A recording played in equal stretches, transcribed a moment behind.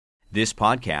This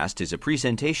podcast is a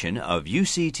presentation of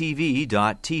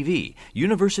UCTV.tv,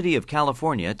 University of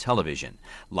California Television.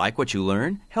 Like what you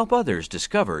learn? Help others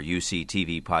discover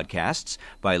UCTV podcasts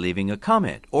by leaving a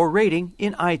comment or rating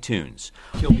in iTunes.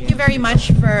 Thank you very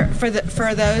much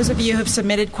for those of you who have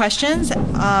submitted questions.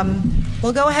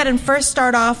 We'll go ahead and first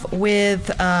start off with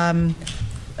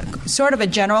sort of a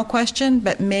general question,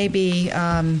 but maybe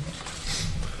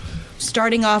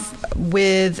starting off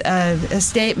with a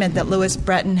statement that Louis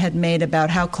Breton had made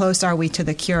about how close are we to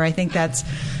the cure. I think that's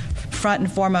front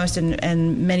and foremost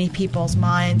in many people's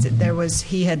minds.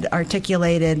 He had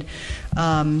articulated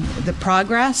the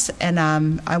progress, and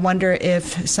I wonder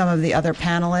if some of the other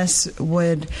panelists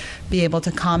would be able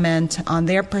to comment on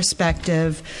their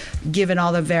perspective, given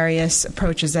all the various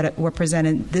approaches that were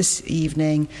presented this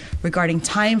evening, regarding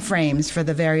timeframes for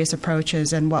the various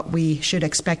approaches and what we should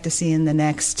expect to see in the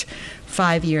next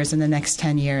 5 years, in the next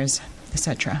 10 years,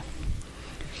 etc.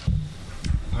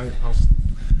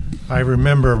 I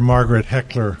remember Margaret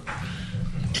Heckler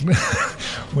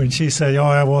when she said,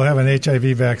 we'll have an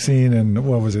HIV vaccine in,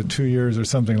 2 years or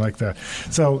something like that.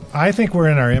 So I think we're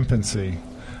in our infancy.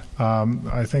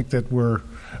 I think that we're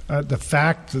the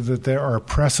fact that there are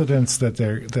precedents that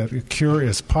a cure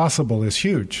is possible is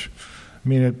huge. I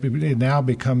mean, it now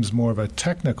becomes more of a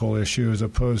technical issue as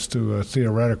opposed to a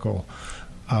theoretical.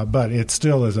 But it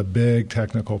still is a big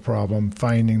technical problem,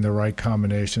 finding the right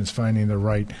combinations, finding the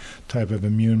right type of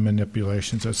immune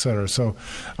manipulations, et cetera. So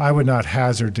I would not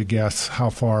hazard to guess how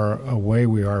far away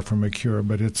we are from a cure,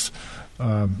 but it's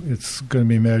going to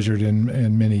be measured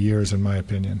in many years, in my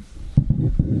opinion.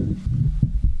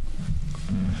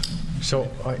 So,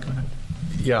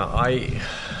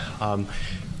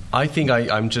 I think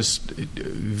I'm just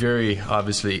very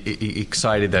obviously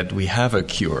excited that we have a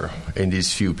cure in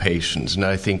these few patients, and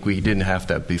I think we didn't have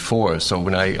that before. So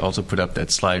when I also put up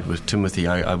that slide with Timothy,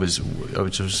 it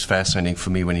was fascinating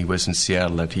for me when he was in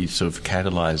Seattle that he sort of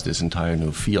catalyzed this entire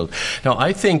new field. Now,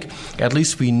 I think at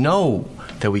least we know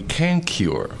that we can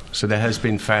cure, so that has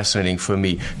been fascinating for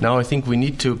me. Now I think we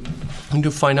need to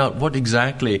find out what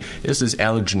exactly is this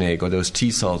allogeneic, or those T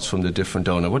cells from the different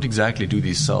donor. What exactly do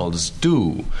these cells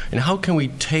do? And how can we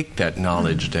take that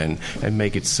knowledge then and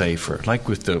make it safer? Like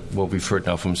with what we've heard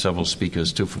now from several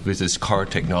speakers too, with this CAR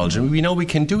technology. And we know we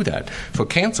can do that. For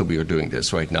cancer, we are doing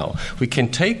this right now. We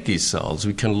can take these cells,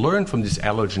 we can learn from this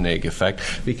allogeneic effect,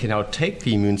 we can now take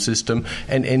the immune system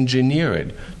and engineer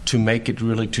it to make it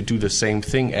really to do the same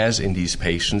thing as in these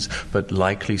patients, but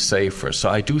likely safer. So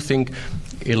I do think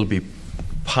it'll be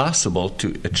possible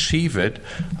to achieve it,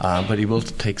 but it will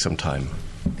take some time.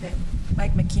 Okay.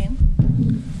 Mike McKeon?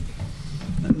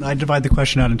 I divide the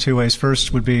question out in two ways.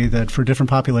 First would be that for different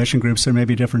population groups, there may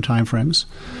be different time frames.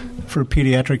 For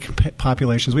pediatric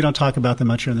populations, we don't talk about them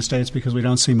much here in the States because we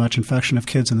don't see much infection of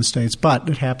kids in the States, but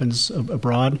it happens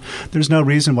abroad. There's no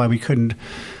reason why we couldn't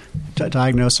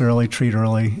diagnose early, treat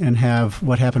early, and have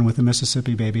what happened with the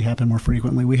Mississippi baby happen more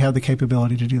frequently. We have the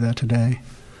capability to do that today,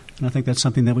 and I think that's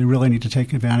something that we really need to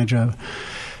take advantage of.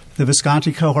 The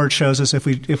Visconti cohort shows us if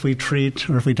we treat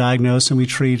or if we diagnose and we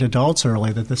treat adults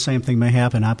early, that the same thing may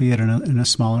happen, albeit in a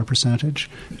smaller percentage.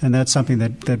 And that's something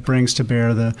that brings to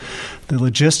bear the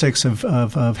logistics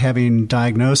of having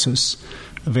diagnosis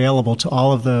available to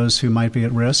all of those who might be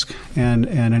at risk and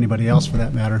anybody else for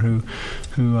that matter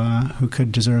who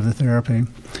could deserve the therapy.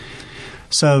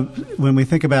 So when we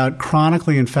think about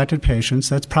chronically infected patients,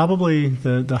 that's probably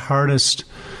the hardest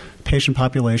patient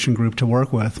population group to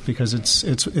work with because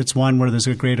it's one where there's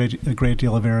a great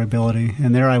deal of variability,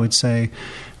 and there I would say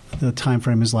the time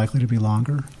frame is likely to be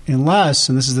longer, unless,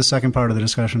 and this is the second part of the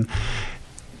discussion,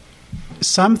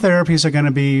 some therapies are going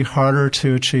to be harder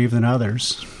to achieve than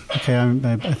others. Okay,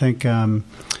 I think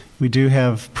we do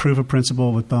have proof of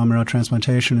principle with bone marrow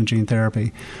transplantation and gene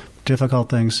therapy. Difficult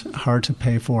things, hard to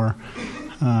pay for,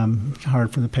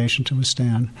 hard for the patient to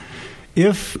withstand.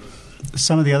 If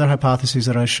some of the other hypotheses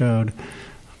that I showed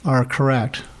are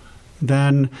correct,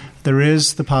 then there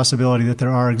is the possibility that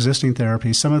there are existing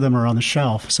therapies. Some of them are on the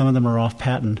shelf. Some of them are off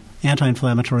patent,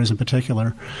 anti-inflammatories in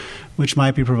particular, which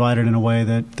might be provided in a way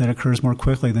that occurs more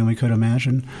quickly than we could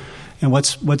imagine. And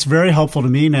what's very helpful to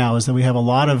me now is that we have a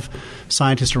lot of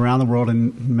scientists around the world,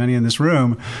 and many in this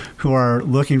room, who are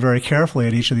looking very carefully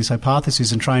at each of these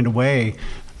hypotheses and trying to weigh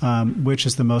which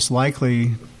is the most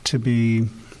likely to be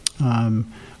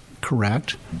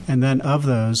correct, and then of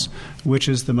those, which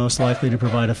is the most likely to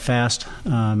provide a fast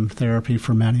therapy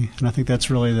for many. And I think that's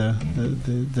really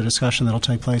the discussion that will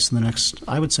take place in the next,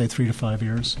 I would say, 3 to 5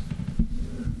 years.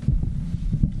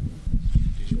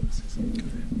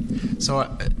 So,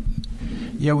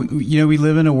 we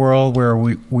live in a world where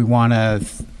we want to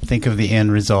think of the end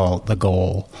result, the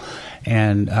goal.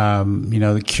 And,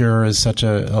 the cure is such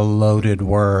a loaded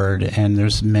word, and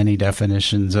there's many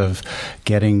definitions of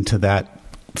getting to that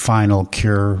final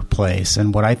cure place.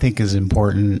 And what I think is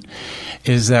important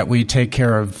is that we take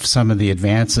care of some of the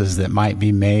advances that might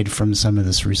be made from some of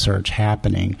this research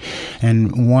happening.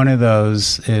 And one of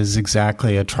those is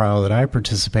exactly a trial that I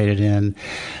participated in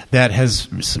that has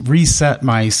reset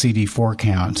my CD4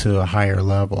 count to a higher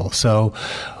level. So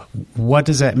what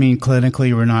does that mean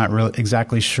clinically? We're not really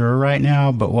exactly sure right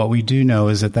now, but what we do know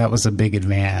is that was a big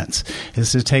advance,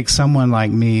 is to take someone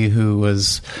like me who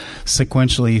was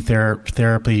sequentially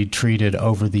therapy treated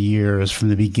over the years from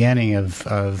the beginning of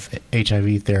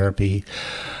HIV therapy,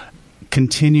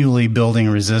 continually building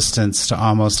resistance to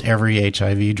almost every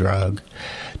HIV drug,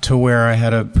 to where I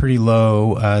had a pretty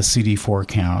low CD4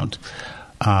 count.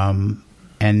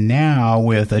 And now,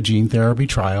 with a gene therapy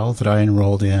trial that I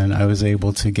enrolled in, I was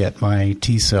able to get my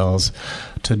T cells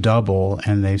to double,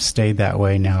 and they've stayed that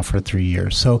way now for 3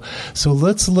 years. So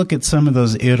let's look at some of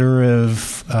those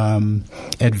iterative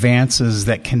advances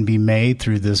that can be made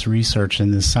through this research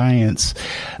and this science,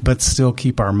 but still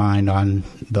keep our mind on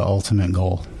the ultimate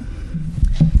goal.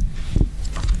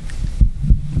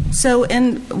 So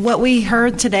in what we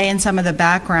heard today in some of the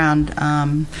background,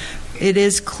 it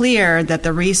is clear that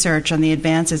the research on the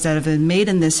advances that have been made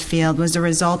in this field was a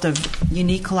result of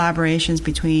unique collaborations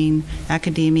between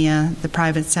academia, the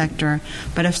private sector,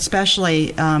 but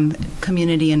especially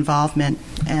community involvement,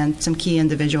 and some key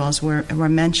individuals were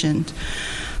mentioned.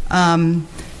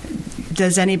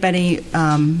 Does anybody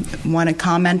want to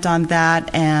comment on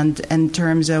that, and in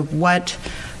terms of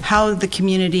how the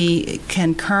community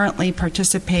can currently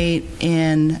participate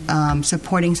in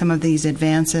supporting some of these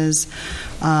advances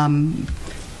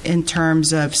in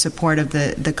terms of support of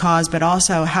the cause, but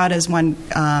also how does one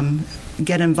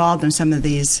get involved in some of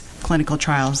these clinical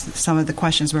trials? Some of the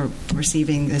questions we're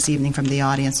receiving this evening from the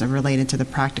audience are related to the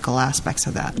practical aspects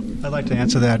of that. I'd like to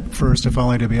answer that first, if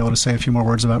only to be able to say a few more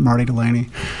words about Marty Delaney.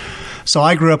 So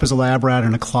I grew up as a lab rat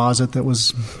in a closet that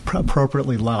was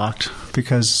appropriately locked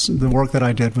because the work that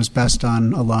I did was best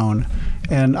done alone.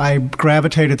 And I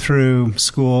gravitated through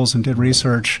schools and did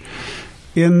research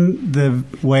in the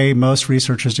way most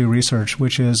researchers do research,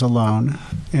 which is alone.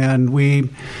 And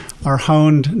we are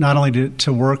honed not only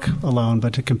to work alone,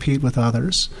 but to compete with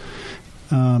others.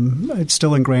 It's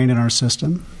still ingrained in our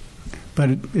system.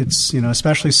 But it's,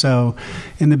 especially so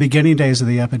in the beginning days of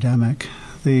the epidemic.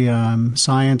 The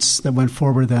science that went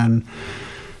forward then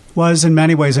was in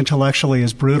many ways intellectually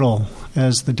as brutal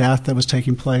as the death that was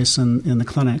taking place in the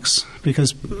clinics,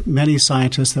 because many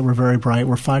scientists that were very bright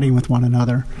were fighting with one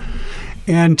another.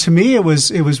 And to me, it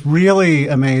was really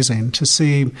amazing to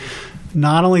see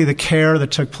not only the care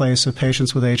that took place of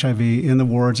patients with HIV in the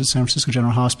wards at San Francisco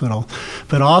General Hospital,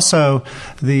 but also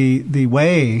the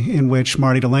way in which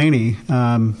Marty Delaney,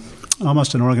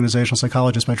 almost an organizational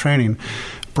psychologist by training,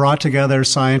 brought together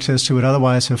scientists who would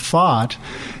otherwise have fought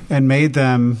and made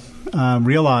them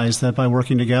realize that by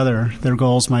working together, their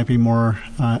goals might be more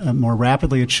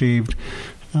rapidly achieved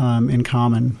in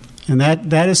common. And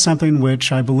that is something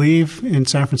which I believe in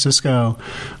San Francisco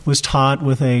was taught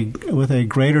with a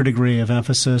greater degree of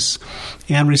emphasis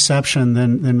and reception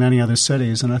than many other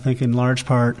cities. And I think in large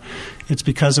part it's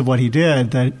because of what he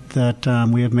did that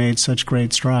we have made such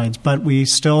great strides. But we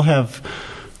still have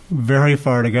very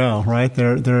far to go, right?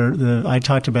 I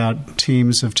talked about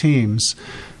teams of teams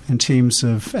and teams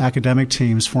of academic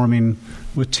teams forming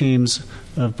with teams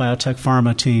of biotech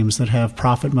pharma teams that have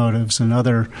profit motives and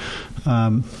other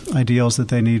ideals that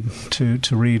they need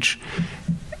to reach.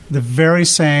 The very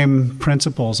same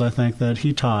principles, I think, that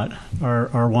he taught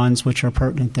are ones which are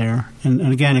pertinent there. And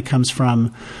again, it comes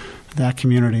from that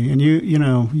community. And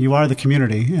you are the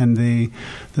community. And the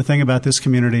thing about this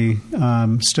community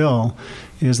still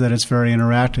is that it's very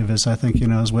interactive, as I think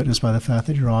is witnessed by the fact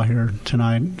that you're all here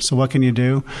tonight. So what can you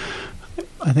do?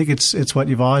 I think it's what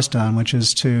you've always done, which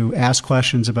is to ask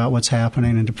questions about what's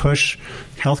happening and to push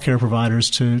healthcare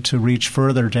providers to reach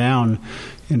further down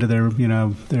into their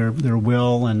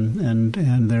will and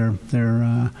their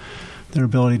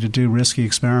ability to do risky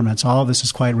experiments. All of this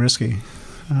is quite risky,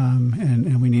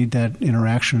 and we need that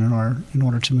interaction in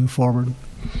order to move forward.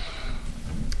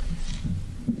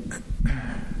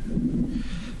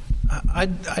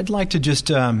 I'd like to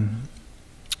just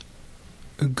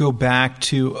go back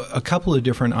to a couple of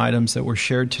different items that were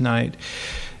shared tonight.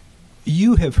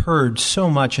 You have heard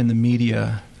so much in the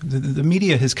media. The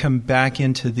media has come back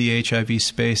into the HIV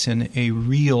space in a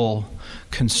real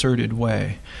concerted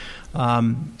way.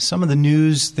 Some of the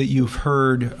news that you've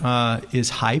heard is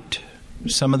hyped.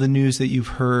 some of the news that you've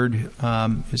heard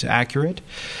is accurate.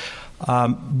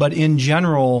 But in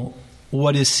general,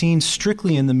 what is seen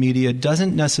strictly in the media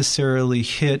doesn't necessarily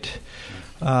hit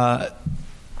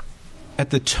at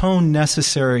the tone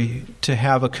necessary to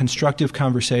have a constructive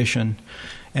conversation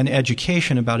and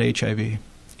education about HIV.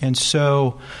 And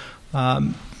so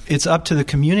it's up to the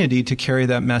community to carry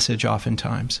that message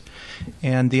oftentimes.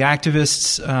 And the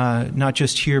activists, not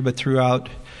just here but throughout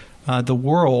the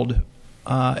world,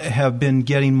 have been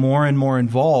getting more and more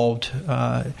involved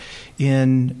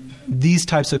in these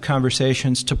types of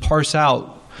conversations to parse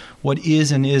out what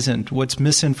is and isn't, what's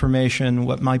misinformation,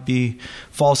 what might be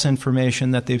false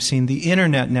information that they've seen. The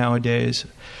internet nowadays,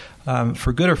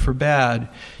 for good or for bad,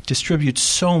 distributes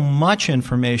so much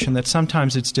information that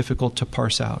sometimes it's difficult to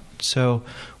parse out. So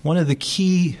one of the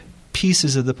key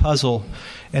pieces of the puzzle,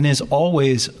 and is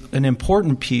always an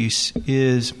important piece,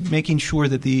 is making sure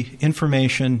that the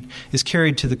information is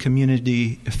carried to the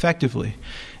community effectively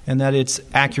and that it's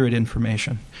accurate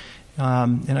information.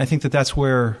 And I think that that's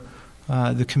where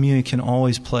the community can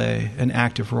always play an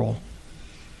active role.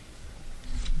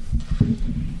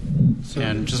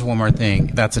 And just one more thing,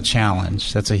 that's a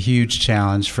challenge. That's a huge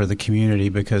challenge for the community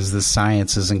because the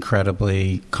science is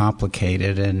incredibly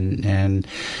complicated and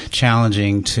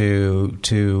challenging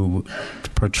to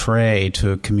portray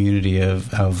to a community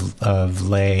of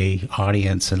lay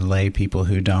audience and lay people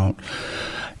who don't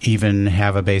even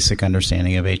have a basic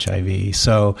understanding of HIV.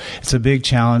 So it's a big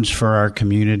challenge for our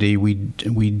community. We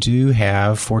do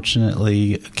have,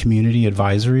 fortunately, community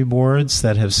advisory boards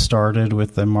that have started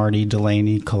with the Marty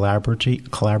Delaney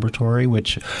Collaboratory,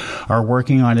 which are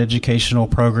working on educational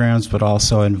programs but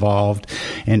also involved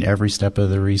in every step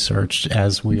of the research,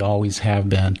 as we always have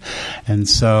been. And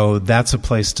so that's a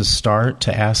place to start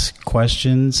to ask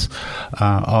questions.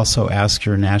 Also ask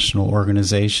your national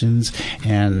organizations.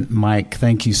 And Mike,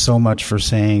 thank you so much for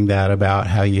saying that about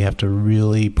how you have to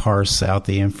really parse out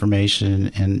the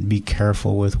information and be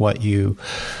careful with what you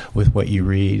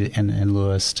read, and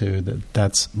Louis too.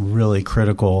 That's really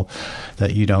critical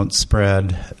that you don't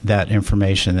spread that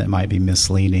information that might be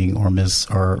misleading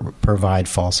or provide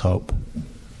false hope.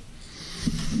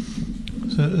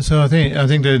 So I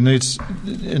think there needs,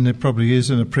 and there probably is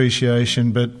an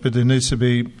appreciation, but there needs to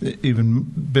be even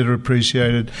better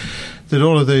appreciated that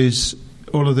all this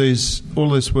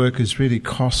work is really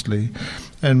costly.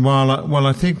 And while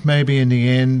I think maybe in the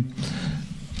end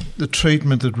the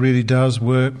treatment that really does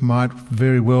work might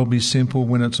very well be simple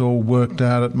when it's all worked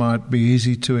out, it might be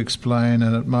easy to explain,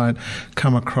 and it might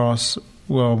come across,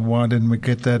 well, why didn't we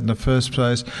get that in the first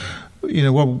place? You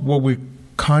know, what we're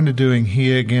kind of doing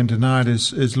here again tonight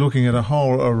is looking at a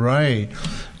whole array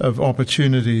of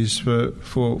opportunities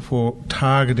for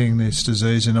targeting this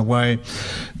disease in a way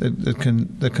that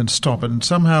can stop it. And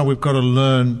somehow we've got to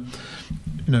learn,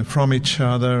 you know, from each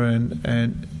other and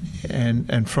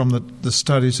from the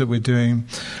studies that we're doing,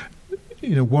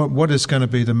 you know, what is going to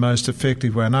be the most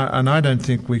effective way. And I don't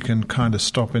think we can kind of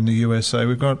stop in the USA.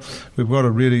 We've got to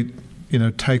really, you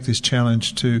know, take this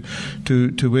challenge to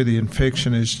where the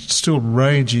infection is still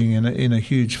raging in a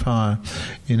huge fire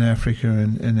in Africa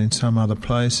and in some other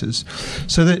places.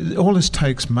 So that all this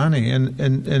takes money, and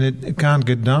it can't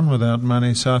get done without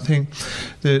money. So I think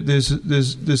there's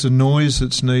a noise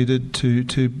that's needed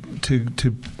to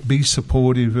be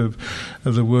supportive of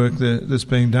the work that's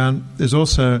being done. There's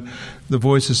also the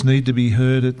voices need to be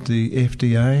heard at the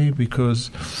FDA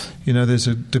because, you know, there's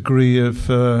a degree of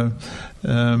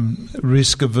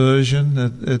risk aversion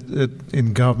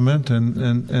in government,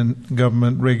 and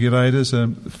government regulators are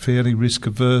fairly risk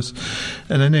averse,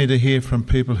 and they need to hear from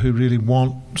people who really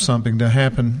want something to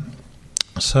happen.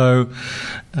 So,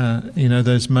 you know,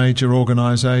 those major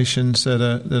organisations that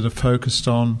are focused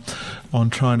on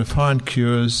trying to find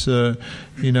cures,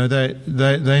 you know,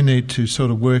 they need to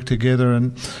sort of work together,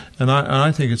 and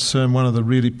I think it's one of the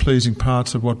really pleasing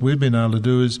parts of what we've been able to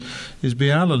do is be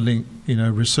able to link, you know,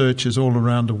 researchers all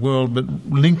around the world, but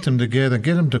link them together,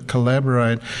 get them to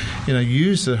collaborate, you know,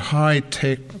 use the high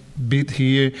tech bit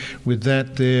here with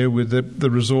that there, with the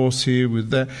resource here,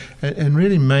 with that, and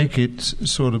really make it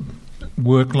sort of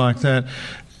work like that.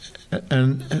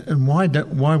 And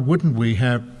why wouldn't we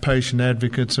have patient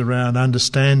advocates around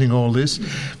understanding all this?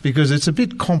 Because it's a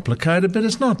bit complicated, but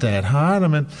it's not that hard. I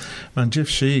mean Jeff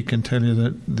Shee can tell you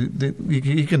that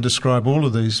he can describe all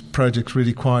of these projects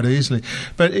really quite easily.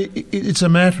 But it's a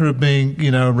matter of being,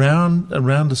 you know, around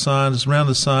the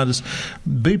scientists,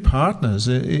 be partners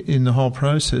in the whole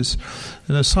process.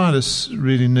 And the scientists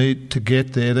really need to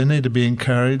get there. They need to be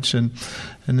encouraged, and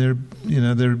they're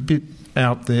a bit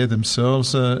out there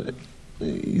themselves.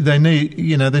 they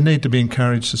need to be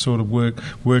encouraged to sort of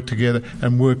work together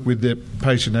and work with their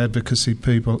patient advocacy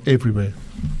people everywhere.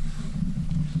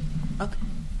 Okay.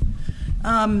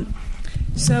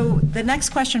 So the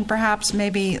next question, perhaps,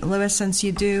 maybe, Louis, since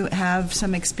you do have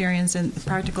some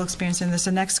practical experience in this,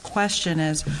 the next question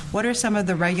is, what are some of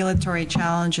the regulatory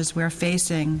challenges we're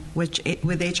facing with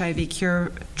HIV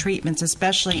cure treatments,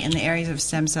 especially in the areas of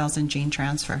stem cells and gene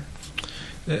transfer?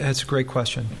 That's a great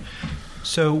question.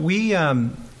 So we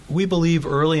believe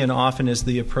early and often is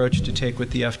the approach to take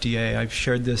with the FDA. I've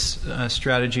shared this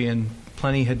strategy, and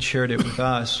plenty had shared it with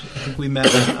us. I think we met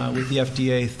with the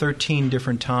FDA 13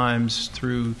 different times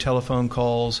through telephone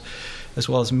calls as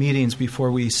well as meetings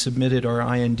before we submitted our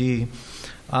IND.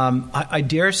 I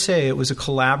dare say it was a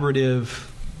collaborative,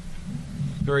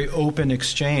 very open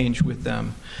exchange with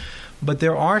them. But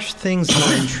there are things that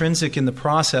are intrinsic in the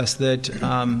process that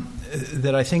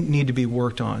I think need to be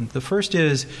worked on. The first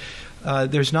is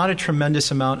there's not a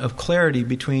tremendous amount of clarity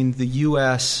between the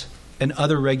U.S. and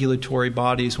other regulatory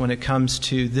bodies when it comes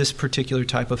to this particular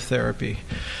type of therapy.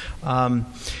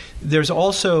 There's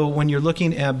also, when you're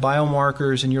looking at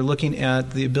biomarkers and you're looking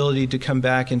at the ability to come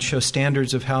back and show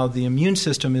standards of how the immune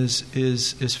system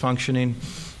is functioning,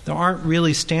 there aren't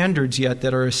really standards yet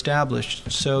that are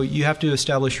established. So you have to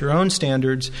establish your own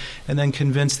standards and then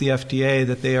convince the FDA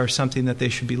that they are something that they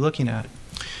should be looking at.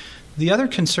 The other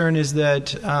concern is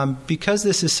that because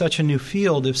this is such a new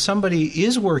field, if somebody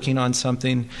is working on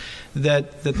something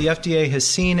that the FDA has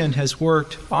seen and has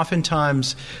worked,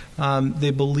 oftentimes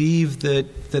they believe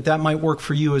that might work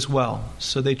for you as well.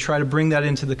 So they try to bring that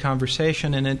into the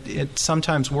conversation, and it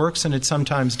sometimes works and it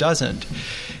sometimes doesn't.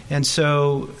 And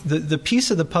so the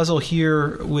piece of the puzzle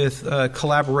here with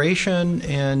collaboration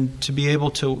and to be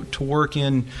able to work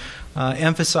in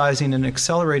emphasizing and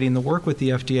accelerating the work with the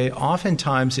FDA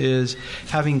oftentimes is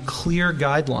having clear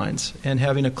guidelines and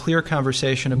having a clear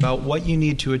conversation about what you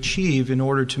need to achieve in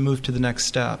order to move to the next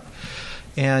step.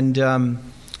 And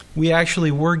we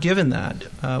actually were given that.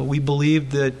 We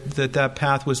believed that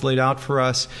path was laid out for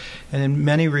us, and in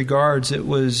many regards it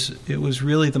was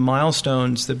really the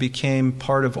milestones that became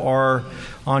part of our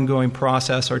ongoing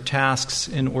process, our tasks,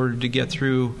 in order to get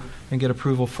through and get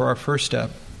approval for our first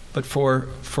step. But for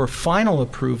final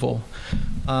approval,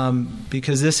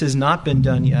 because this has not been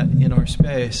done yet in our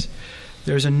space,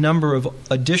 there's a number of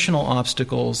additional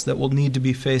obstacles that will need to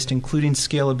be faced, including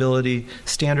scalability,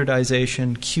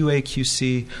 standardization, QA,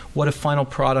 QC, what a final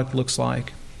product looks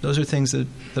like. Those are things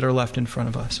that are left in front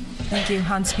of us. Thank you.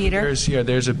 Hans-Peter?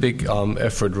 There's a big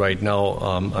effort right now.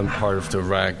 I'm part of the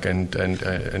RAC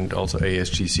and also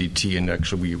ASGCT, and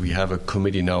actually we have a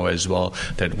committee now as well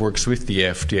that works with the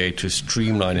FDA to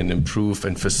streamline and improve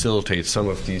and facilitate some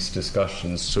of these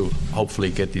discussions to hopefully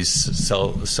get these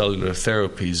cellular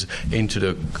therapies into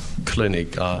the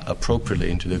clinic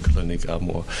appropriately into the clinic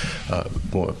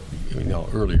more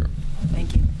earlier.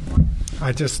 Thank you.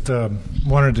 I just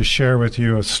wanted to share with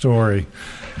you a story,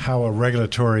 how a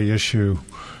regulatory issue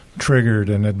triggered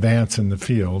an advance in the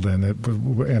field, and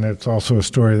it's also a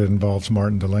story that involves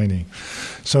Martin Delaney.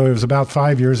 So it was about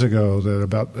 5 years ago that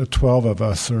about 12 of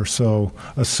us or so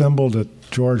assembled at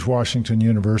George Washington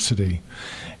University,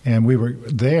 and we were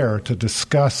there to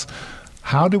discuss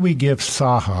how do we give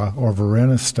SAHA, or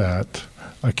Vorinostat,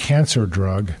 a cancer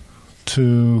drug,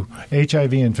 to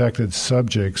HIV-infected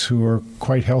subjects who are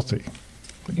quite healthy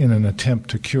in an attempt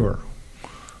to cure.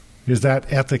 Is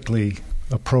that ethically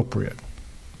appropriate?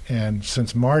 And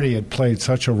since Marty had played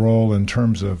such a role in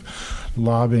terms of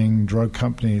lobbying drug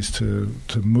companies to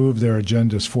move their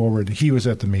agendas forward, he was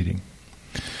at the meeting.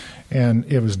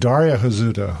 And it was Daria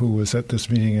Hazuda who was at this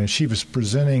meeting, and she was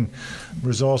presenting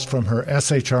results from her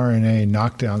shRNA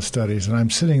knockdown studies. And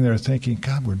I'm sitting there thinking,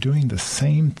 God, we're doing the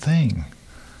same thing.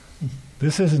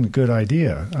 This isn't a good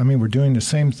idea. I mean, we're doing the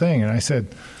same thing. And I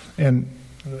said,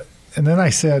 and then I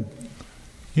said,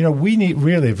 we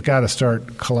really have got to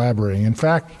start collaborating. In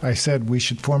fact, I said we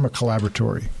should form a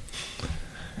collaboratory.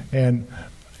 And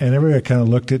everybody kind of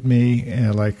looked at me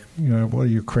and like, what, are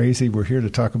you crazy? We're here to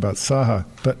talk about SAHA.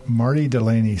 But Marty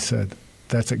Delaney said,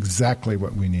 that's exactly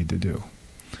what we need to do.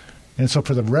 And so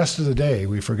for the rest of the day,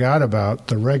 we forgot about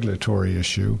the regulatory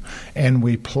issue, and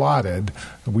we planned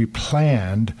a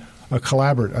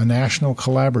national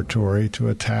collaboratory to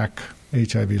attack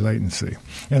HIV latency.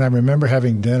 And I remember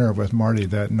having dinner with Marty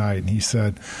that night, and he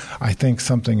said, I think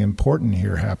something important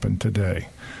here happened today.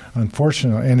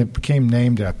 Unfortunately, and it became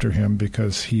named after him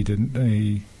because he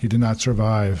did not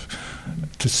survive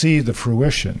to see the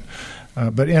fruition.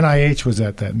 But NIH was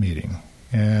at that meeting,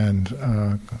 and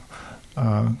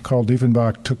Carl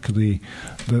Diefenbach took the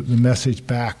message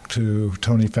back to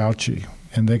Tony Fauci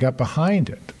And they got behind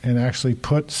it and actually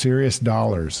put serious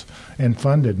dollars and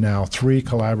funded now 3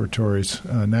 collaboratories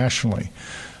nationally.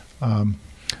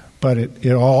 But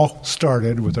it all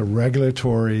started with a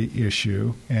regulatory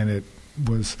issue, and it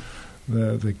was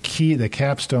the key. The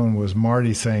capstone was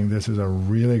Marty saying this is a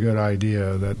really good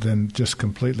idea that then just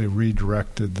completely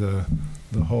redirected the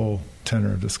whole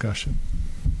tenor of discussion.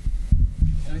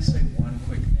 Can I say one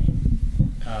quick thing?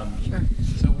 Sure.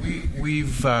 So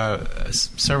we've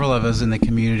several of us in the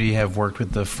community have worked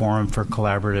with the Forum for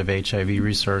Collaborative HIV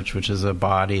Research, which is a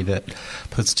body that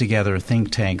puts together think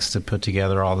tanks to put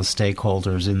together all the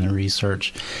stakeholders in the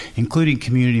research, including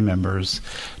community members,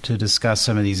 to discuss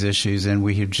some of these issues. And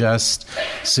we have just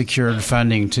secured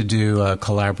funding to do a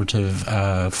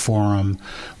collaborative forum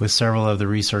with several of the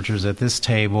researchers at this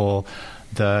table,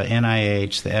 the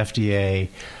NIH, the FDA,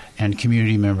 and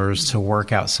community members to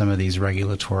work out some of these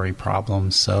regulatory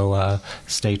problems. So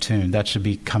stay tuned. That should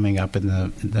be coming up in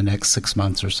the next 6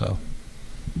 months or so.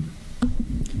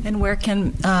 And where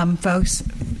can folks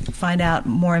find out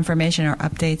more information or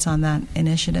updates on that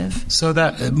initiative? So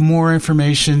that more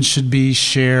information should be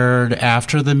shared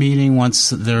after the meeting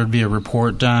once there would be a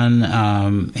report done,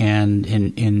 and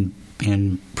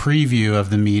in preview of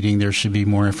the meeting, there should be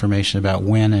more information about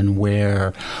when and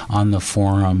where on the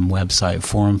forum website,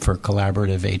 Forum for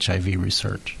Collaborative HIV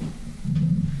Research.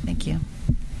 Thank you.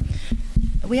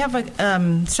 We have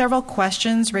several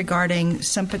questions regarding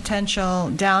some potential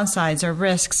downsides or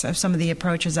risks of some of the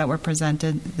approaches that were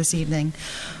presented this evening.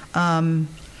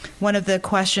 One of the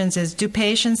questions is, do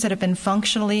patients that have been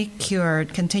functionally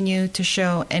cured continue to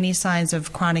show any signs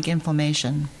of chronic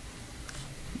inflammation?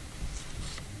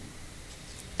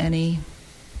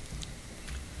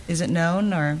 Is it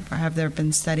known, or have there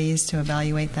been studies to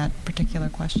evaluate that particular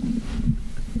question?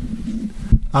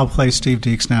 I'll play Steve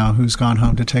Deeks now, who's gone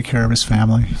home to take care of his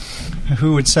family.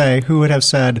 Who would have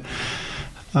said,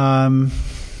 so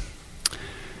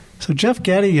Jeff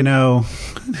Getty,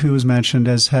 who was mentioned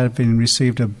as having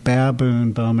received a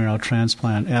baboon bone marrow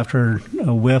transplant after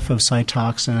a whiff of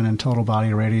cytoxin and total body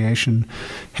irradiation,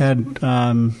 had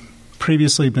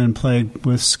previously been plagued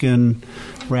with skin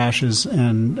rashes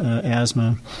and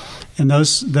asthma, and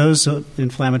those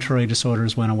inflammatory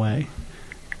disorders went away.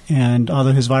 And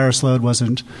although his virus load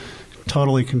wasn't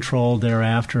totally controlled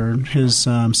thereafter, his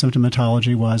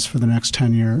symptomatology was for the next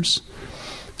 10 years.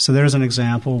 So there's an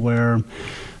example where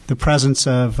the presence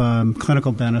of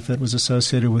clinical benefit was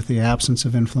associated with the absence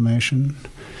of inflammation.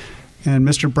 And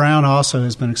Mr. Brown also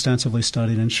has been extensively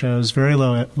studied and shows very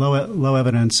low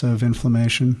evidence of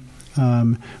inflammation,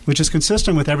 which is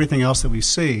consistent with everything else that we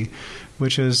see,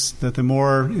 which is that the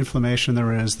more inflammation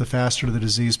there is, the faster the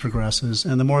disease progresses,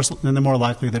 and the more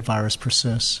likely that virus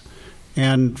persists.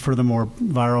 And for the more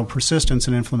viral persistence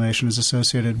and inflammation is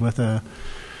associated with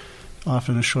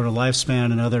often a shorter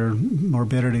lifespan and other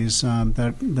morbidities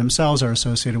that themselves are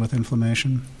associated with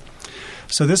inflammation.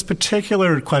 So this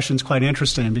particular question is quite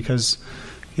interesting because,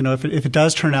 if it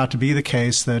does turn out to be the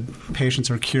case that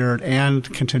patients are cured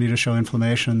and continue to show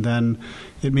inflammation, then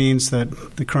it means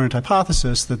that the current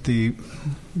hypothesis that the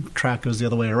track goes the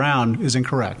other way around is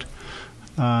incorrect.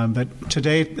 But to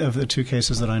date, of the 2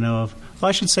 cases that I know of, well,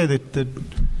 I should say that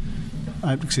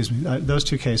those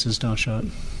 2 cases don't show it.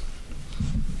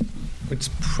 It's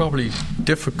probably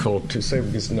difficult to say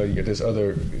because there's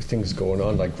other things going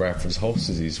on like graft-versus-host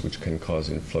disease which can cause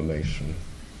inflammation.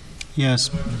 Yes.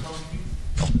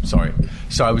 Sorry.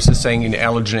 So I was just saying in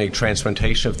allogeneic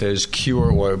transplantation, if there's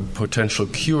cure or potential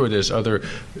cure, there's other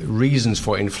reasons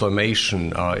for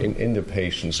inflammation in the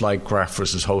patients, like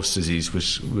graft-versus-host disease,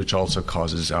 which also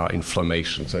causes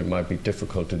inflammation. So it might be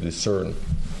difficult to discern.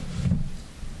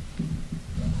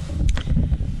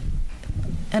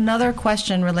 Another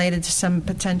question related to some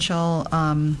potential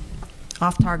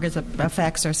off-target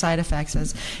effects or side effects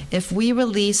is, if we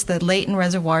release the latent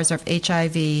reservoirs of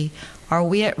HIV, are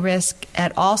we at risk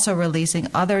at also releasing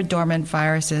other dormant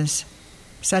viruses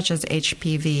such as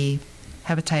HPV,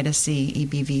 hepatitis C,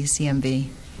 EBV, CMV?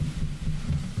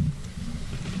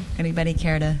 Anybody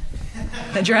care to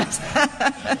address?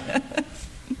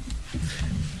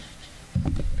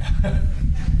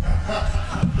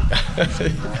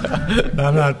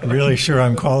 I'm not really sure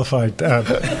I'm qualified.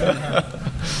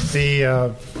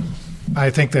 I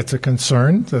think that's a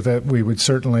concern, that we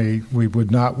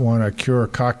would not want a cure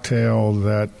cocktail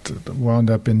that wound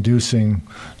up inducing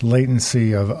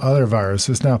latency of other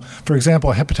viruses. Now, for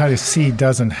example, hepatitis C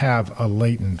doesn't have a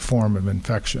latent form of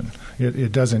infection.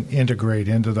 It doesn't integrate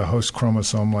into the host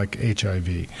chromosome like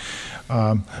HIV.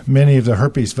 Many of the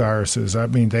herpes viruses,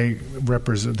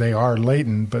 they are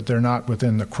latent, but they're not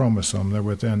within the chromosome.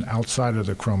 They're outside of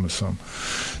the chromosome.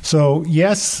 So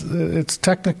yes, it's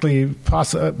technically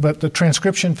possible, but the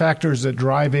transcription factors that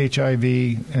drive HIV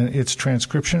and its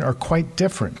transcription are quite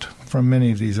different from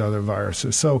many of these other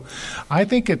viruses. So I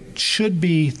think it should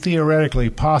be theoretically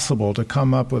possible to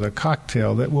come up with a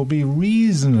cocktail that will be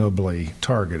reasonably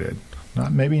targeted.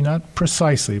 Maybe not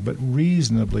precisely, but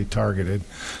reasonably targeted.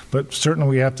 But certainly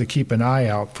we have to keep an eye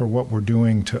out for what we're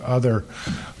doing to other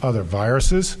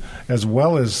viruses, as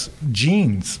well as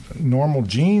genes, normal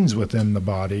genes within the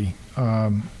body,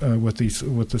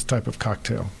 with this type of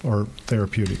cocktail or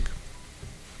therapeutic.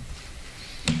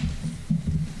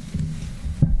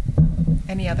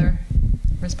 Any other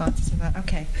responses to that?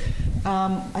 Okay.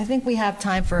 I think we have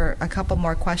time for a couple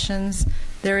more questions.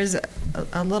 There is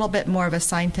a little bit more of a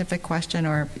scientific question,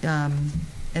 or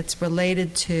it's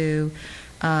related to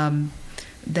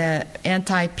the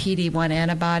anti-PD-1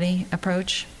 antibody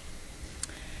approach.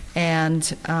 And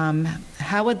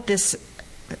how would this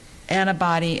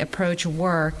antibody approach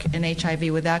work in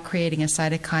HIV without creating a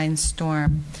cytokine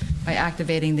storm by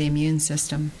activating the immune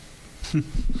system?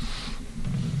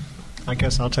 I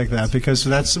guess I'll take that, because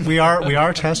we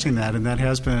are testing that, and that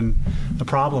has been a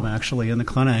problem actually in the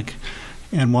clinic,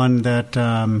 and one that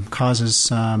causes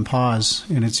pause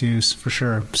in its use for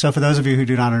sure. So for those of you who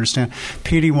do not understand,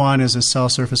 PD-1 is a cell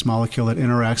surface molecule that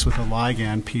interacts with a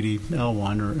ligand,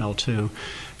 PD-L1 or L2,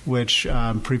 which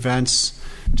prevents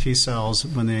T cells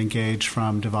when they engage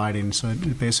from dividing. So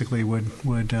it basically would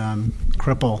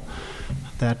cripple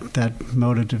that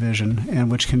mode of division,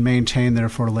 and which can maintain,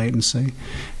 therefore, latency.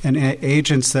 And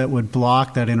agents that would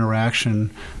block that interaction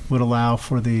would allow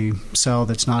for the cell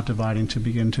that's not dividing to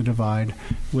begin to divide,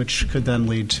 which could then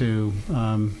lead to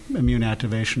immune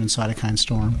activation and cytokine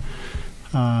storm.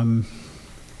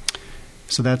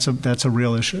 So that's a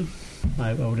real issue.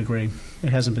 I would agree. It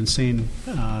hasn't been seen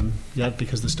yet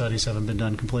because the studies haven't been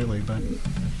done completely, but.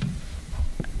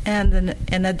 And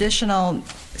an additional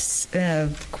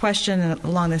question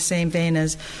along the same vein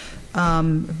is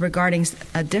regarding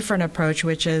a different approach,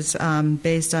 which is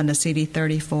based on the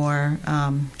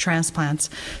CD34 transplants.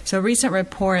 So recent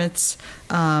reports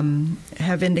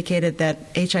have indicated that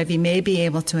HIV may be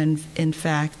able to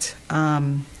infect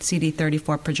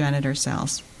CD34 progenitor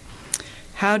cells.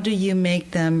 How do you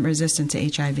make them resistant to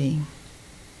HIV?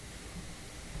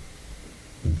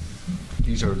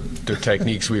 These are the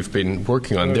techniques we've been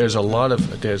working on. Have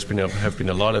been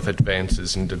a lot of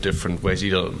advances in the different ways,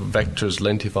 either vectors,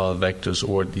 lentiviral vectors,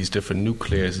 or these different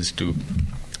nucleases to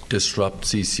disrupt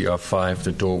CCR5,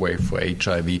 the doorway for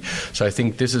HIV. So I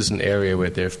think this is an area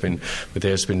where there's been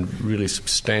really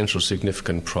substantial,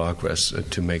 significant progress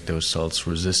to make those cells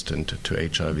resistant to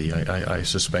HIV. I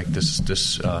suspect this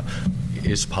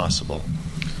is possible.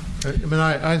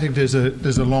 I think there's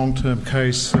a long-term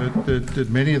case that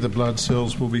many of the blood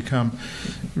cells will become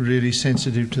really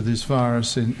sensitive to this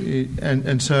virus,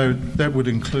 and so that would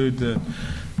include the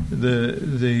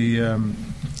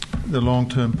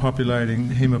long-term populating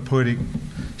hematopoietic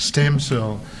stem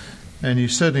cell, and you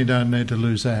certainly don't need to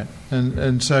lose that.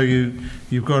 And so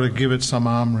you've got to give it some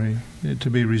armory to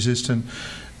be resistant,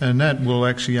 and that will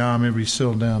actually arm every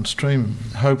cell downstream,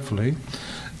 hopefully.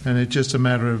 And it's just a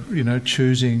matter of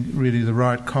choosing really the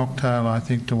right cocktail, I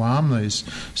think, to arm these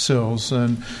cells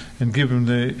and give them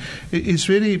it's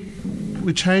really,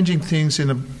 we're changing things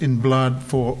in blood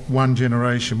for one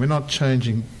generation. We're not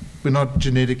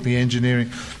genetically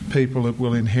engineering people that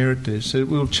will inherit this. It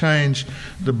will change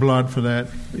the blood for that,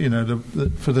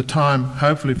 for the time,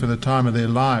 hopefully for the time of their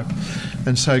life,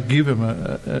 and so give them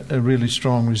a really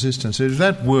strong resistance. If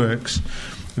that works,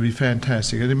 it'd be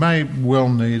fantastic. And it may well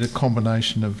need a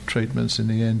combination of treatments in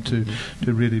the end to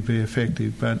really be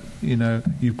effective. But,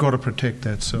 you've got to protect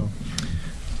that cell.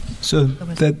 So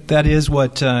that is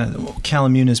what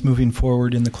Calimmune is moving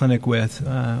forward in the clinic with.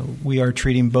 We are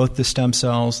treating both the stem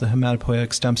cells, the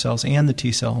hematopoietic stem cells, and the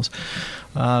T cells.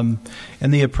 And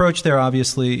the approach there,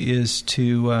 obviously, is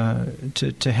to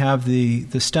have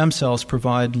the stem cells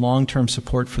provide long-term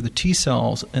support for the T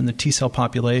cells and the T cell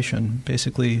population,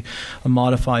 basically a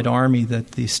modified army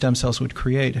that the stem cells would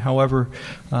create. However,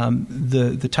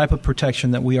 the type of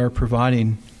protection that we are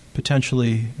providing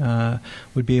potentially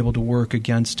would be able to work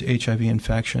against HIV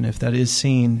infection if that is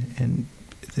seen, and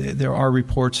there are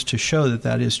reports to show that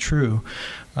that is true,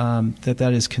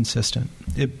 that is consistent.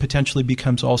 It potentially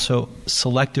becomes also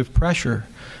selective pressure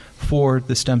for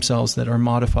the stem cells that are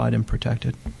modified and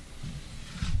protected.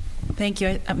 Thank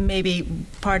you. Maybe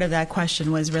part of that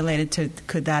question was related to,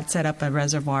 could that set up a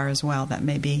reservoir as well that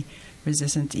may be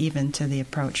resistant even to the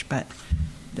approach? But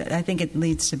I think it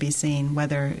needs to be seen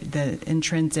whether the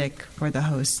intrinsic or the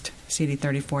host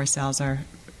CD34 cells are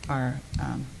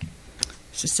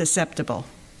susceptible.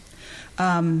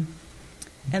 And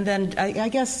then I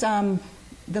guess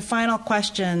the final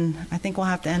question, I think we'll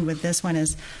have to end with this one,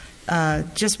 is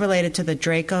just related to the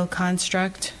Draco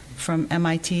construct from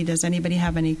MIT. Does anybody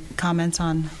have any comments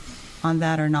on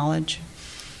that or knowledge?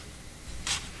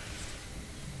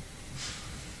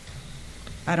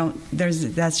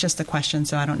 That's just a question,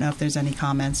 so I don't know if there's any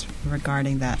comments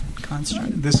regarding that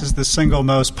construct. This is the single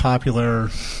most popular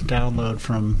download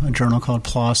from a journal called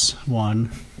PLOS One.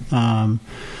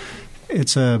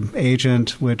 It's an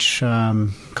agent which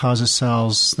causes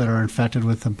cells that are infected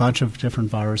with a bunch of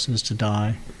different viruses to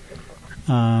die.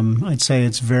 I'd say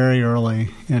it's very early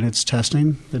in its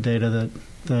testing. The data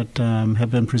that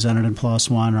have been presented in PLOS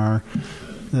One are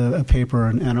a paper,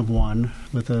 an N of 1,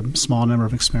 with a small number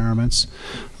of experiments.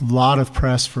 A lot of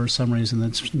press for some reason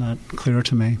that's not clear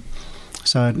to me.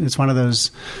 So it's one of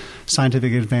those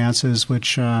scientific advances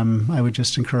which I would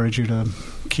just encourage you to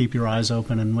keep your eyes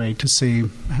open and wait to see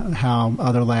how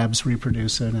other labs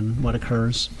reproduce it and what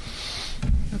occurs.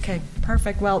 Okay,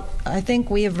 perfect. Well, I think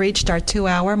we have reached our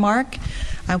 2-hour mark.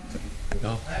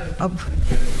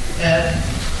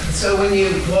 So when you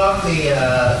block the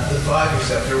 5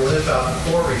 receptor, what about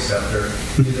the 4 receptor?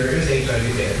 There is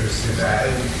HIV interest in that,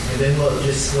 and then will it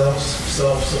just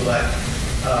self-select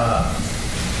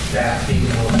that being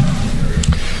more complementary?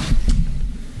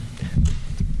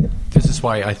 This is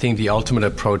why I think the ultimate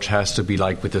approach has to be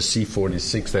like with the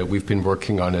C46 that we've been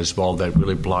working on as well, that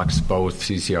really blocks both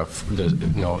CCR5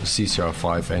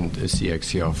 and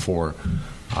CXCR4.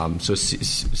 So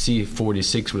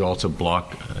C46 would also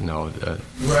block. Right, but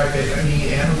I mean,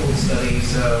 animal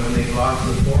studies when they block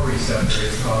the 4 receptor,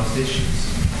 it's caused issues.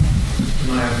 To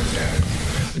my understanding.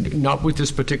 Not with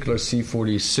this particular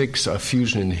C46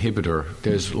 fusion inhibitor.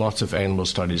 There's lots of animal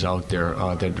studies out there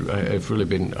that have really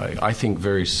been, I think,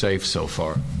 very safe so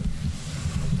far.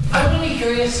 I'm really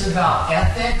curious about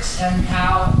ethics and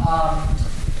how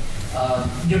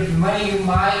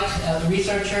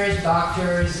researchers,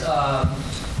 doctors,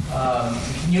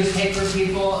 newspaper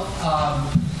people,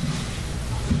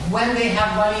 when they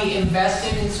have money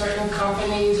invested in certain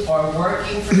companies or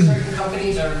working for certain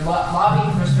companies or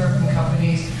lobbying for certain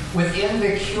companies within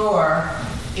the cure,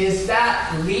 is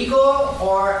that legal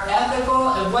or ethical?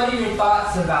 And what are your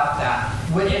thoughts about that?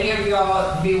 Would any of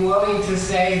y'all be willing to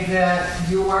say that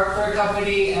you work for a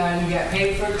company and you get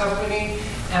paid for a company?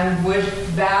 And would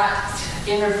that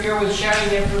interfere with sharing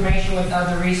information with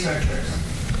other researchers?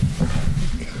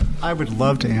 I would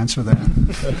love to answer that.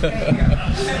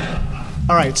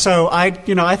 All right, so I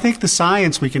think the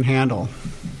science we can handle,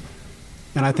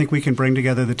 and I think we can bring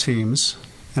together the teams,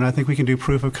 and I think we can do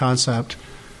proof of concept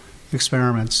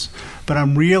experiments. But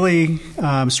I'm really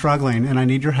struggling, and I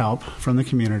need your help from the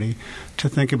community to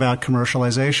think about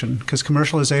commercialization, because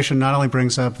commercialization not only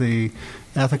brings up the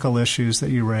ethical issues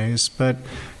that you raise, but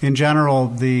in general,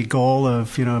 the goal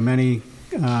of many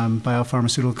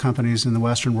biopharmaceutical companies in the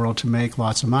Western world to make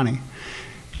lots of money.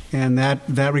 And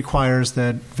that requires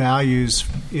that values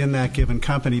in that given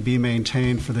company be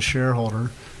maintained for the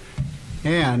shareholder.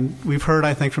 And we've heard,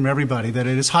 I think, from everybody that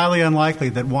it is highly unlikely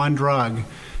that one drug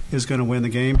is going to win the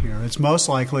game here. It's most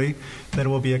likely that it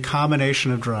will be a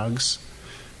combination of drugs,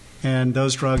 and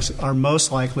those drugs are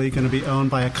most likely going to be owned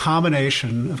by a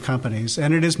combination of companies.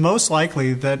 And it is most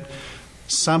likely that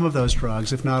some of those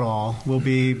drugs, if not all, will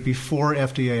be before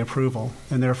FDA approval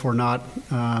and therefore not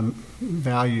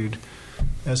valued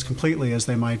as completely as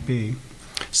they might be.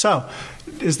 So,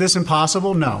 is this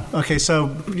impossible? No. Okay,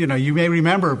 so you may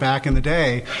remember back in the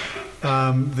day,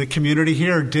 the community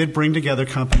here did bring together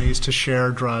companies to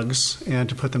share drugs and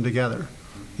to put them together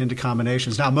into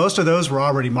combinations. Now, most of those were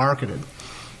already marketed.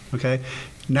 Okay,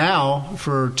 now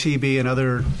for TB and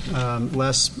other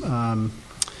less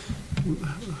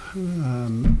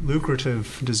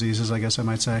lucrative diseases, I guess I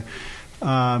might say,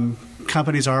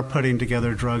 companies are putting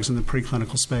together drugs in the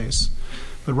preclinical space.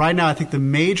 But right now, I think the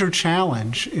major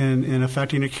challenge in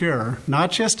affecting a cure,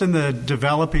 not just in the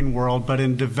developing world, but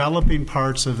in developing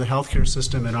parts of the healthcare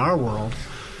system in our world,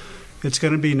 it's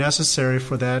going to be necessary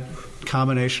for that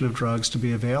combination of drugs to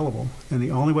be available. And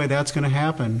the only way that's going to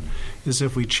happen is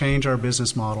if we change our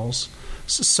business models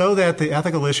so that the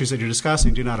ethical issues that you're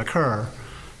discussing do not occur.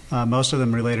 most of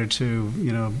them related to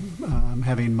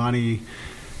having money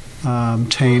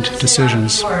taint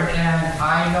decisions. And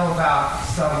I know about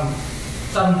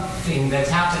something that's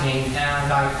happening,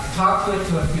 and I talked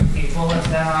to a few people, and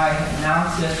then I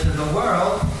announced it to the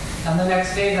world, and the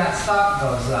next day that stock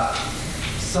goes up.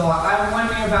 So I'm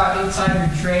wondering about insider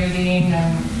trading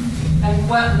and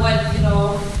what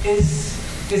is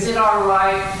it all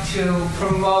right to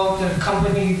promote the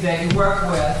company that you work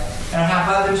with and have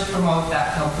others promote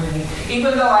that company?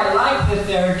 Even though I like that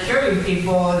they're curing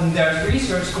people and there's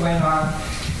research going on,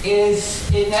 is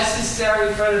it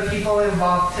necessary for the people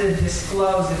involved to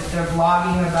disclose if they're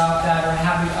blogging about that or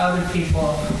having other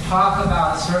people talk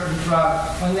about a certain drug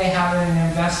when they have an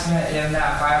investment in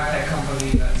that biotech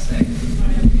company, let's say?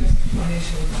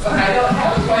 I don't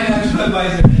have a financial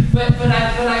advisor, but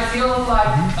I feel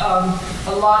like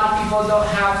a lot of people don't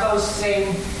have those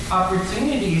same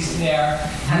opportunities there,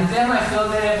 and then I feel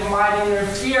that it might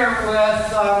interfere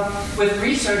with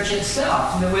research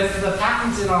itself, with the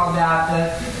patents and all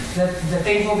that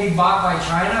things will be bought by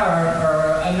China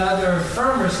or another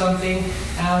firm or something,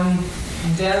 and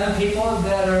then the people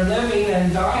that are living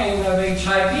and dying of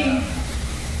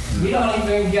HIV, we don't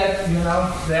even get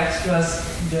the extra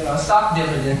stock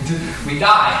dividend. We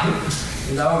die.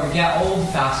 We get old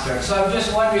faster. So I'm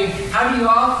just wondering, how do you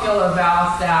all feel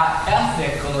about that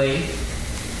ethically,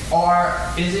 or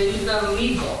is it even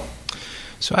legal?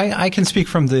 So I can speak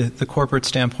from the corporate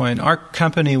standpoint. Our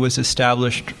company was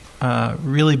established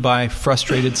really by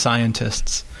frustrated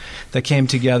scientists that came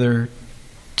together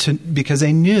because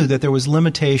they knew that there was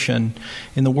limitation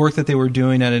in the work that they were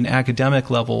doing at an academic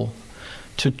level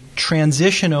to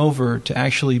transition over to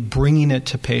actually bringing it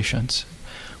to patients,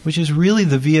 which is really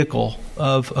the vehicle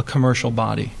of a commercial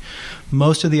body.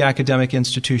 Most of the academic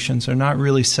institutions are not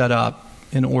really set up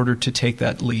in order to take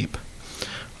that leap.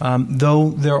 Though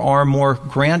there are more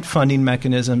grant funding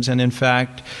mechanisms, and in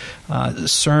fact,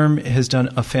 CIRM has done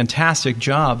a fantastic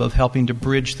job of helping to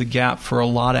bridge the gap for a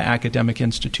lot of academic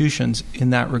institutions in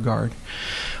that regard.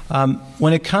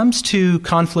 When it comes to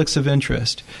conflicts of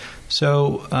interest,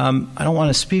 so I don't want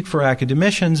to speak for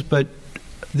academicians, but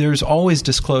there's always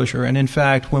disclosure. And in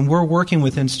fact, when we're working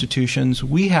with institutions,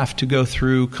 we have to go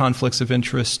through conflicts of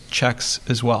interest checks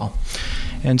as well.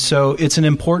 And so it's an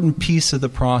important piece of the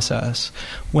process.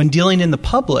 When dealing in the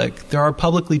public, there are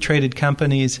publicly traded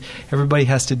companies. Everybody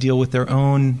has to deal with their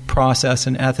own process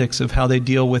and ethics of how they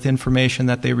deal with information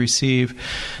that they receive,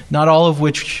 not all of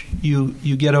which you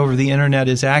get over the internet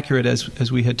is accurate,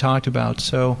 as we had talked about.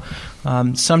 So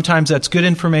sometimes that's good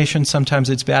information, sometimes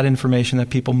it's bad information that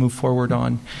people move forward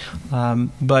on.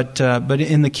 But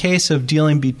in the case of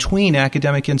dealing between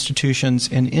academic institutions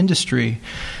and industry,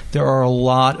 there are a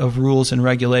lot of rules and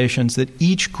regulations that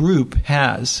each group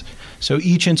has. So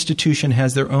each institution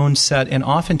has their own set, and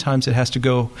oftentimes it has to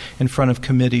go in front of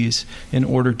committees in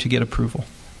order to get approval.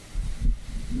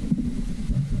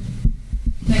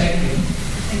 Thank you.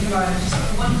 Thank you very much.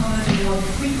 Just one comment and one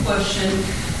quick question.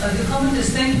 The comment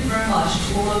is thank you very much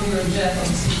to all of you and Jeff,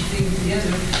 obviously putting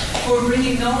together, for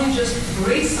bringing not only just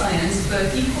great science,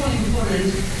 but equally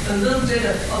important, a little bit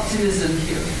of optimism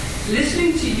here.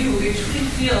 Listening to you, it really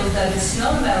feels that it's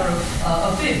not a matter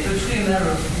of if, but really a matter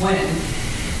of when.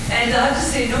 And I have to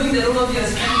say, knowing that all of you have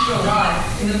spent your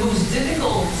life in the most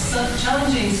difficult,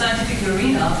 challenging scientific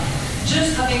arena,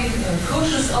 just having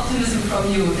cautious optimism from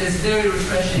you is very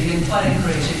refreshing and quite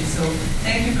encouraging. So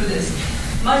thank you for this.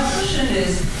 My question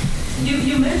is,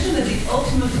 you mentioned that the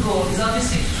ultimate goal is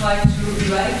obviously to try to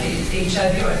eradicate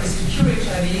HIV, or at least to cure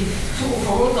HIV for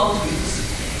all countries.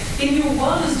 In your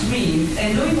wildest dream,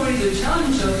 and knowing already the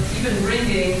challenge of even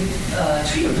bringing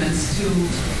treatments to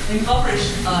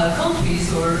impoverished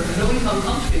countries or low-income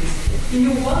countries, in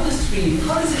your wildest dream,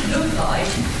 how does it look like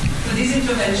for this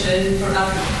intervention for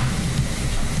Africa?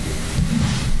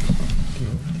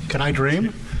 Can I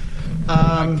dream?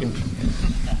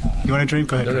 You want to dream?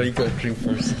 Go ahead. No, you go dream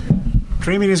first.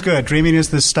 Dreaming is good. Dreaming is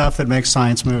the stuff that makes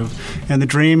science move. And the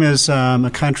dream is a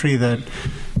country that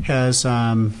has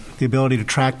the ability to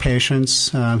track patients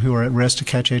who are at risk to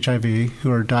catch HIV,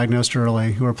 who are diagnosed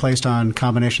early, who are placed on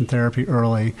combination therapy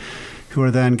early, who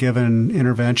are then given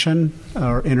intervention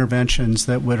or interventions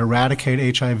that would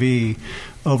eradicate HIV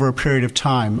over a period of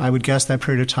time. I would guess that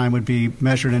period of time would be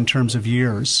measured in terms of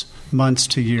years, months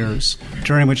to years,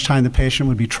 during which time the patient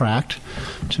would be tracked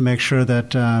to make sure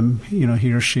that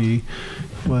he or she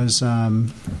was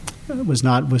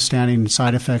not withstanding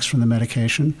side effects from the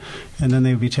medication, and then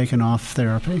they would be taken off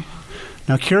therapy.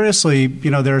 Now, curiously,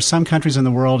 there are some countries in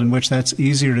the world in which that's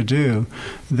easier to do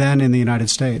than in the United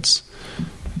States.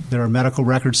 There are medical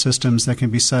record systems that can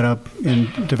be set up in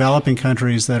developing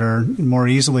countries that are more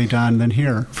easily done than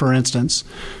here, for instance.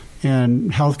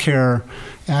 And healthcare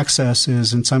access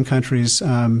is, in some countries,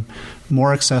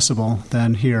 more accessible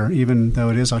than here, even though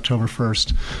it is October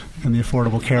 1st and the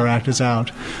Affordable Care Act is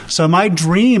out. So my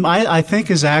dream, I think,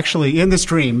 is actually, in this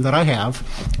dream that I have,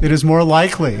 it is more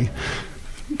likely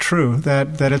true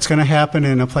that it's going to happen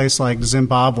in a place like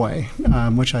Zimbabwe,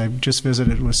 which I just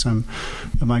visited with some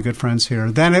of my good friends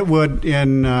here, than it would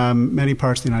in many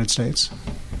parts of the United States.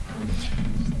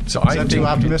 So is that too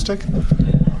optimistic?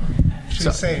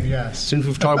 Yes. Since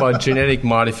we've talked about genetic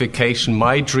modification,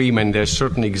 my dream, and there's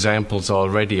certain examples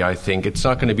already, I think, it's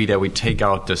not going to be that we take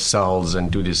out the cells and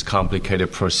do these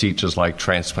complicated procedures like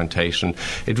transplantation.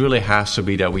 It really has to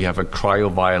be that we have a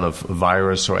cryovial of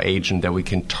virus or agent that we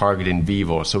can target in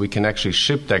vivo. So we can actually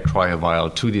ship that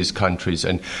cryovial to these countries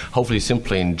and hopefully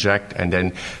simply inject, and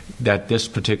then that this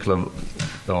particular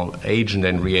agent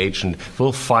and reagent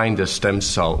will find the stem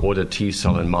cell or the T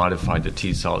cell and modify the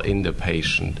T cell in the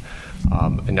patient.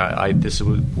 And this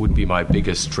would be my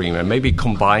biggest dream. And maybe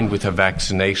combined with a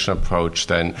vaccination approach,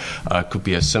 then could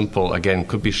be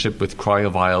could be shipped with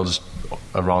cryovials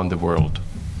around the world.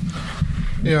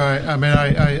 Yeah,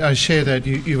 I share that.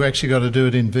 You've actually got to do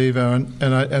it in vivo,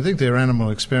 and I think there are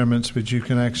animal experiments which you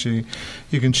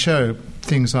can show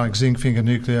things like zinc finger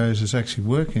nucleases actually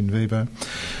work in vivo.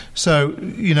 So,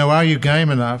 are you game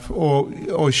enough,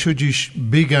 or should you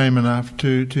be game enough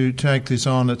to take this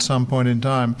on at some point in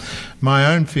time?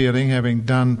 My own feeling, having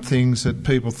done things that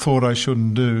people thought I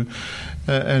shouldn't do,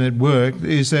 and it worked,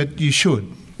 is that you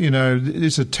should.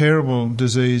 It's a terrible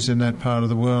disease in that part of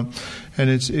the world, and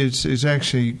it's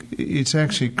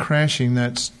actually crashing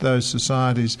those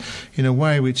societies in a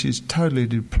way which is totally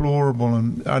deplorable,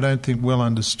 and I don't think well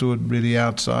understood really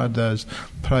outside those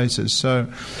places. So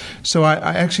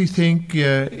I actually think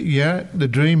the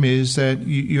dream is that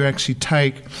you actually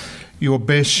take your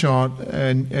best shot,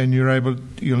 and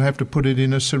you'll have to put it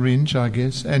in a syringe, I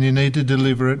guess, and you need to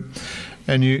deliver it.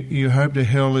 And you hope to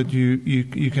hell that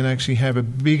you can actually have a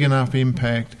big enough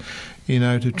impact,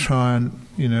 to try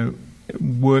and,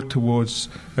 work towards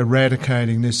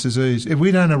eradicating this disease. If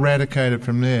we don't eradicate it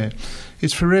from there,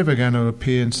 it's forever going to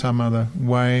appear in some other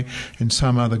way, in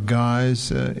some other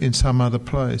guise, in some other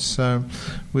place. So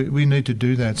we need to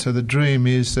do that. So the dream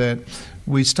is that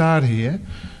we start here,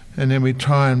 and then we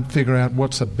try and figure out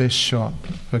what's the best shot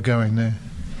for going there.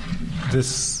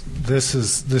 This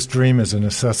dream is a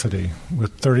necessity.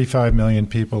 With 35 million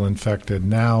people infected,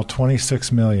 now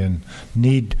 26 million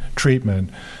need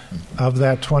treatment. Of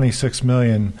that 26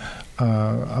 million,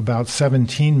 about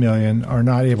 17 million are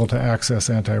not able to access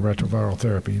antiretroviral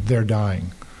therapy. They're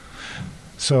dying.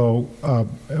 So,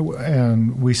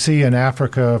 and we see in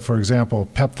Africa, for example,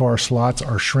 PEPFAR slots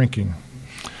are shrinking.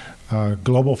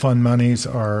 Global Fund monies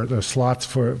are the slots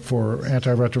for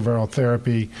antiretroviral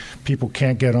therapy. People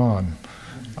can't get on.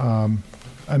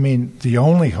 The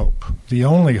only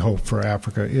hope for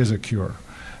Africa is a cure,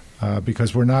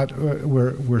 because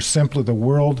we're simply, the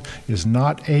world is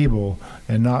not able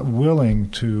and not willing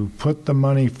to put the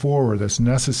money forward that's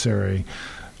necessary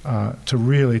to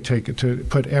really to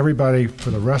put everybody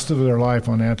for the rest of their life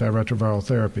on antiretroviral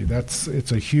therapy.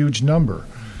 It's a huge number.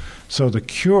 So the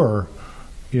cure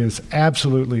is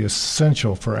absolutely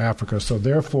essential for Africa. So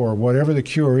therefore, whatever the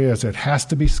cure is, it has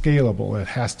to be scalable, it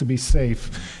has to be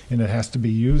safe, and it has to be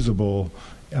usable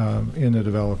in the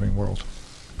developing world.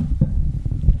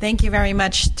 Thank you very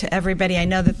much to everybody. I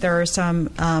know that there are some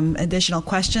additional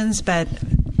questions, but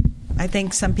I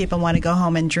think some people want to go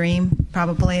home and dream.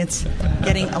 Probably it's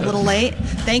getting a little late.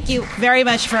 Thank you very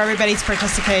much for everybody's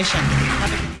participation.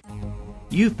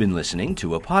 You've been listening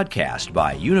to a podcast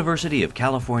by University of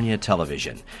California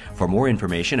Television. For more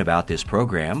information about this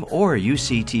program or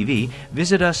UCTV,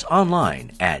 visit us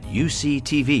online at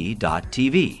uctv.tv.